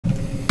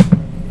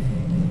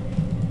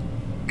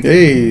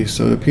Hey,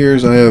 so it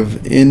appears I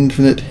have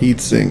infinite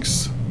heat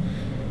sinks.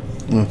 I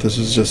don't know if this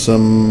is just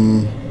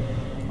some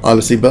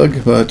Odyssey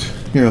bug, but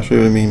here, I'll show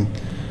you what I mean.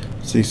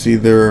 So you see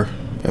there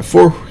are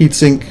 4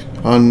 heatsink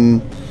on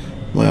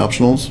my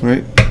optionals,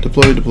 right?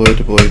 Deploy, deploy,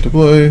 deploy,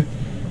 deploy.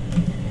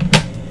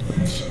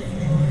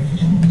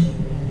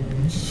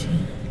 Let's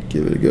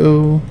give it a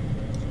go.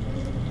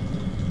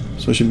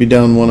 So I should be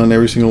down 1 on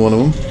every single one of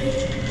them.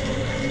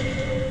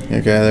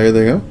 Okay, there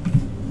they go.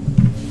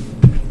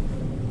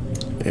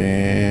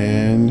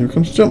 And here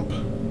comes the jump.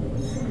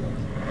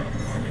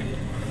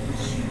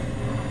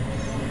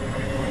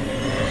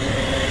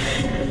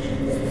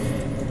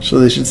 So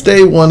they should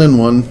stay 1 and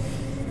 1.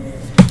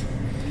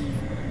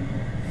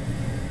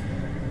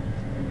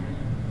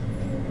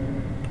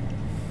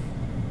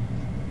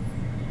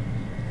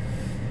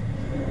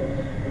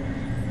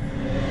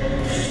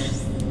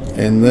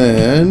 And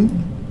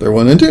then they're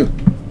 1 and 2.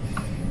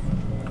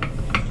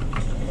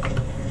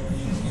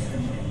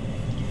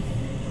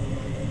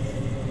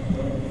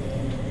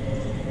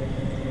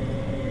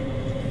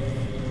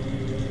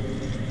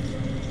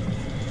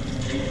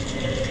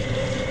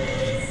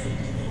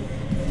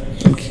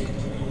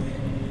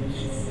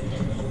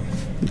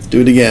 Let's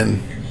do it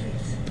again.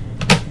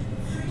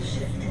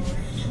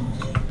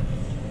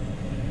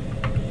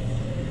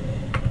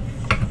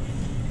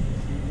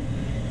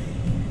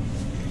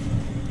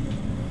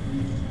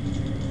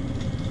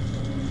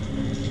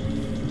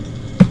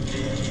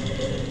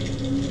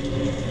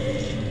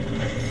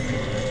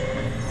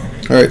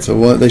 Alright,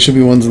 so they should be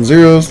 1s and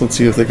 0s. Let's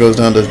see if it goes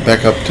down to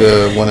back up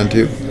to 1 and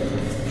 2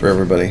 for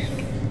everybody.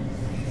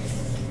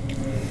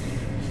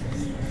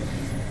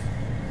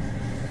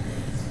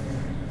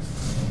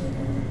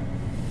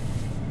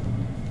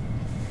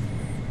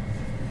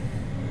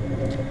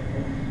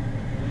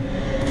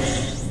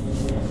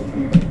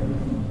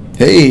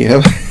 Hey,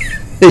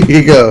 there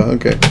you go.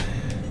 Okay.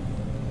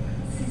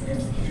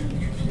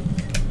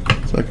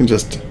 So I can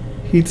just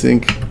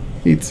heatsink,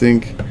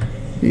 heatsink,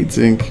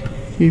 heatsink,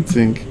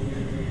 heatsink.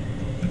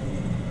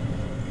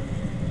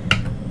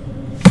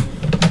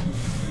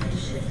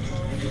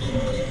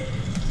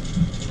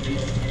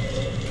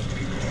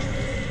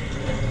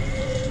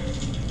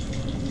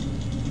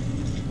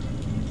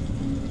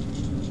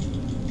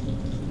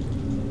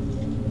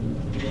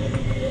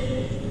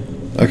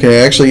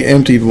 Okay, I actually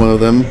emptied one of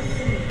them.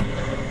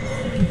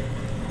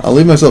 I'll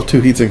leave myself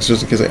 2 heatsinks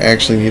just in case I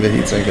actually need a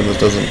heatsink and this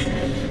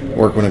doesn't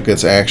work when it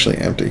gets actually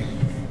empty.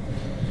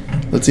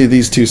 Let's see if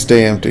these 2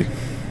 stay empty.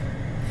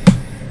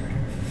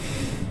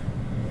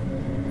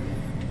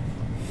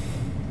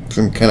 Because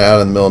I'm kind of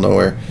out in the middle of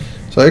nowhere.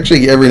 So I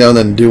actually every now and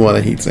then do want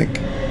a heatsink.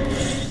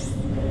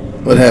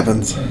 What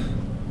happens?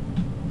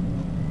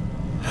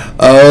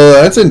 Oh,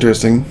 that's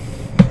interesting.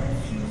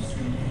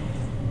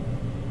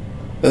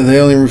 They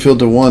only refilled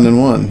to 1 and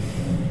 1.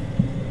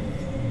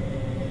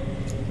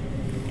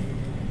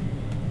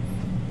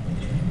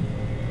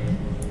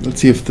 Let's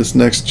see if this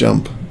next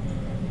jump.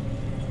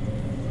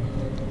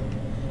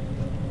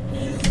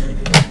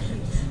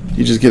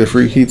 You just get a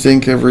free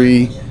heatsink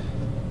every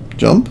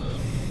jump?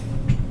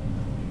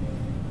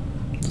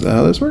 Is that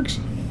how this works?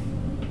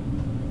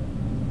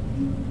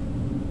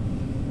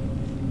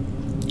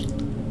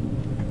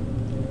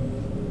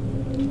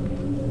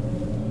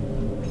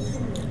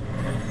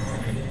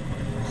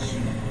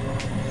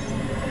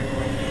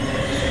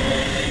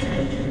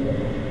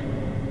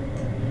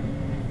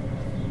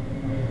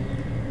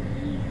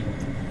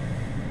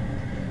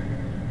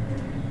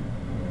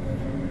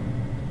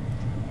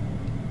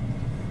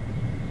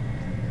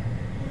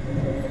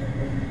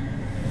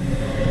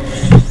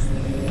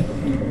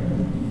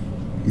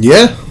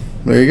 Yeah,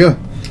 there you go.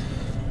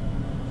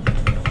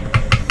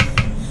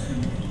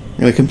 I'm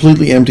going to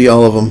completely empty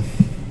all of them.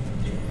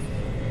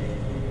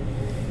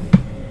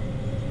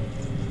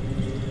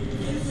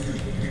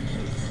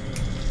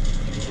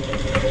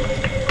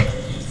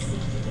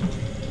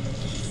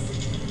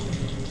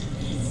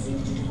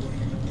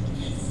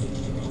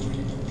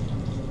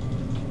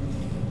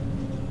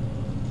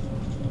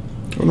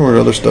 I wonder what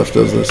other stuff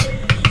does this.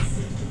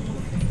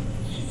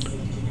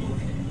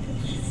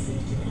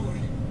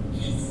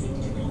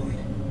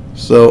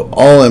 So,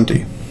 all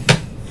empty.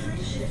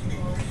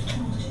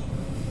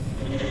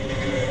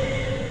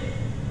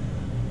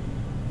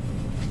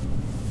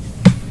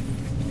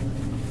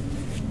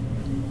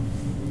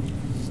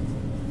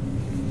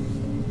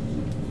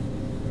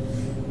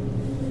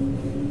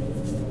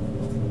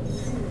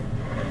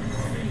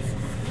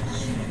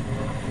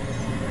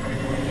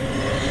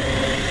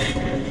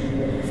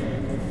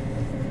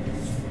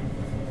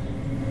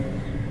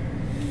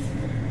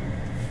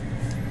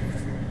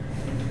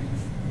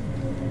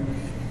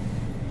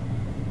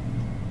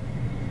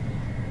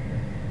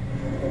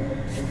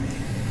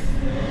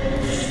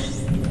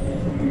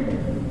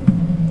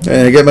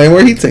 And I get my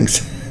more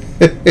heatsinks.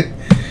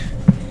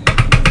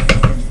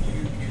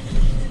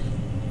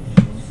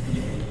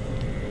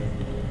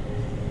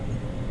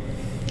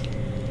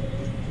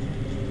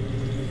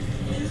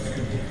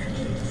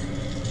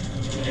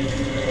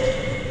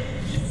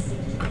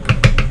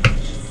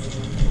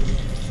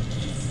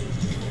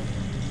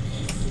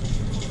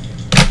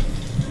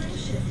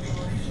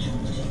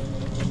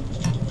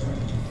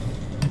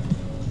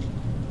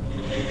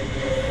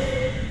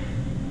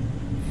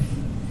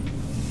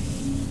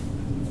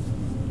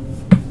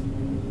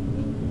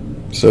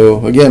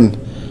 So again,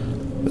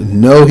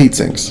 no heat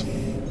sinks.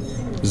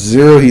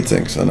 0 heat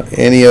sinks on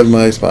any of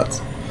my spots.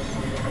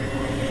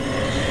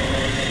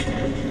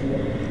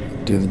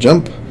 Do the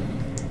jump.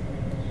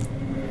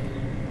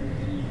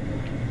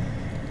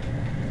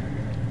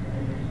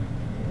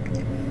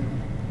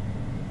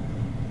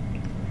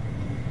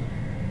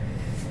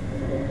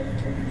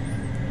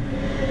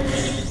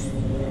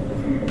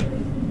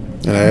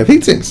 And I have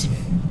heat sinks.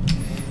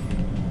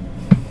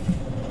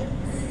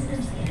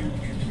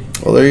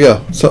 Well, there you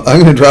go. So I'm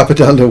going to drop it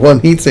down to 1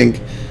 heatsink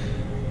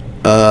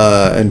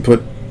and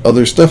put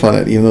other stuff on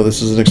it, even though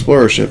this is an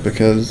Explorer ship,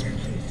 because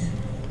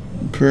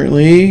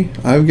apparently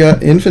I've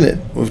got infinite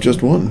with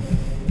just 1.